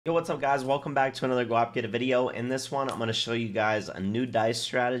Yo, what's up guys? Welcome back to another GwapGettah video. In this one, I'm going to show you guys a new dice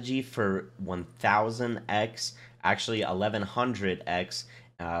strategy for 1000x, actually 1100x.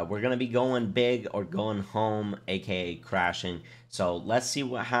 We're going to be going big or going home, aka crashing. So let's see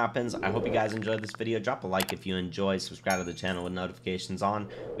what happens. I hope you guys enjoyed this video. Drop a like if you enjoyed. Subscribe to the channel with notifications on.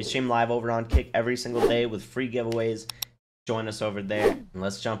 We stream live over on Kick every single day with free giveaways. Join us over there and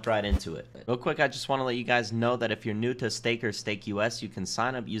let's jump right into it. Real quick, I just want to let you guys know that if you're new to Stake or Stake US, you can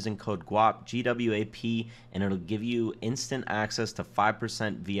sign up using code GWAP, GWAP, and it'll give you instant access to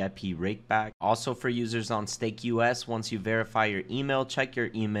 5% VIP rakeback. Also for users on Stake US, once you verify your email, check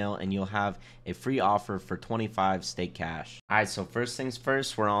your email and you'll have a free offer for 25 Stake Cash. Alright, so first things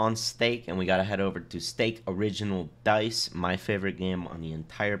first, we're on Stake and we gotta head over to Stake Original Dice, my favorite game on the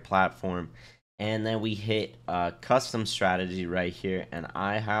entire platform. And then we hit custom strategy right here, and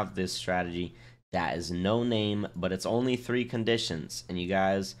I have this strategy that is no name, but it's only 3 conditions, and you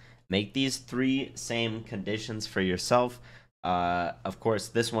guys make these 3 same conditions for yourself. Of course,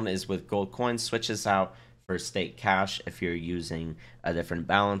 this one is with gold coins. Switch this out for Stake Cash if you're using a different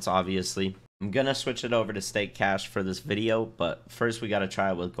balance, obviously. I'm gonna switch it over to Stake Cash for this video, but first we gotta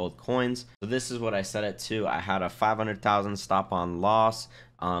try it with gold coins. So this is what I set it to. I had a 500,000 stop on loss,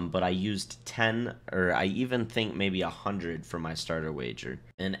 but I used 10, or I even think maybe 100 for my starter wager.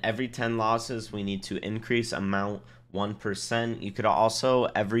 And every 10 losses, we need to increase amount 1%. You could also,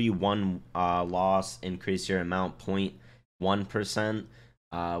 every one loss, increase your amount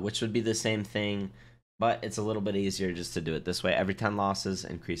 0.1%, which would be the same thing, but it's a little bit easier just to do it this way. Every 10 losses,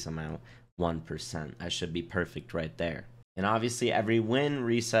 increase amount 1%. That should be perfect right there. And obviously every win,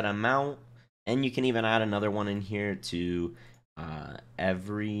 reset amount, and you can even add another one in here to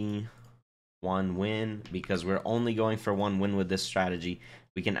every one win, because we're only going for one win with this strategy.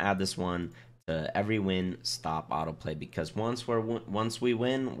 We can add this one to every win, stop autoplay, because once we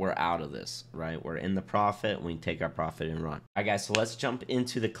win, we're out of this, right? We're in the profit. We take our profit and run. All right guys, so let's jump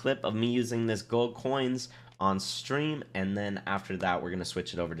into the clip of me using this gold coins on stream, and then after that we're gonna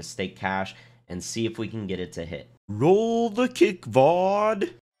switch it over to Stake Cash and see if we can get it to hit. Roll the kick,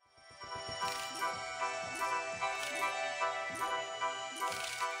 VOD.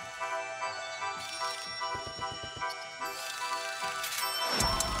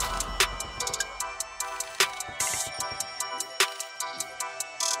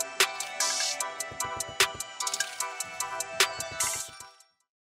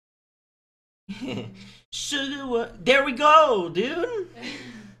 Sugar, what? There we go, dude.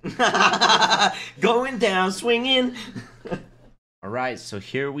 Going down, swinging. Alright, so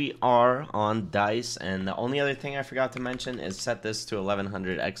here we are on dice, and the only other thing I forgot to mention is set this to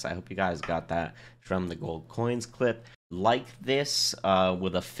 1100x. I hope you guys got that from the gold coins clip. Like this,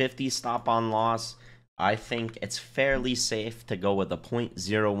 with a 50 stop on loss, I think it's fairly safe to go with a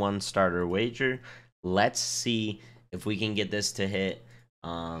 0.01 starter wager. Let's see if we can get this to hit.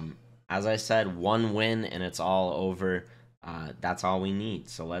 As I said, one win and it's all over. That's all we need,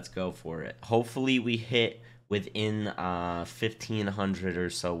 so let's go for it. Hopefully we hit within 1,500 or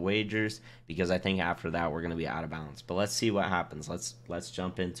so wagers, because I think after that we're gonna be out of balance. But let's see what happens. Let's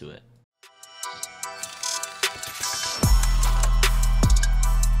jump into it.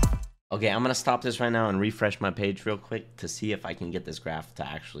 Okay, I'm gonna stop this right now and refresh my page real quick to see if I can get this graph to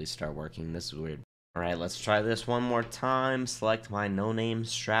actually start working. This is weird. Alright, let's try this one more time. Select my no-name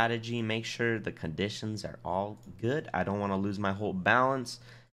strategy. Make sure the conditions are all good. I don't want to lose my whole balance.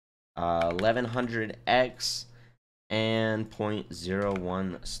 1100x and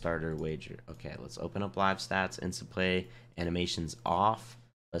 0.01 starter wager. Okay, let's open up live stats, instant play, animations off.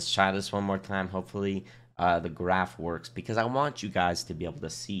 Let's try this one more time. Hopefully the graph works, because I want you guys to be able to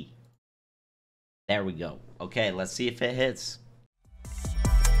see. There we go. Okay, let's see if it hits.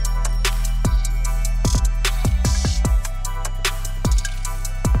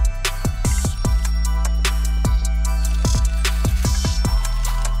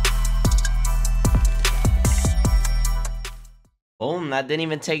 Boom, that didn't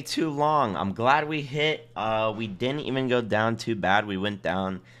even take too long. I'm glad we hit. We didn't even go down too bad. We went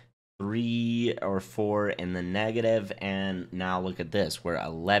down 3 or 4 in the negative, and now look at this. We're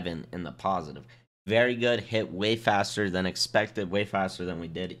 11 in the positive. Very good. Hit way faster than expected, way faster than we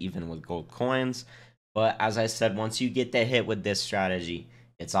did even with gold coins. But as I said, once you get the hit with this strategy,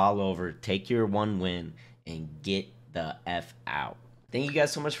 it's all over. Take your one win and get the F out. Thank you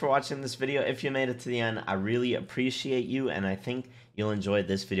guys so much for watching this video. If you made it to the end, I really appreciate you, and I think you'll enjoy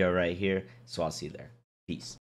this video right here. So I'll see you there. Peace.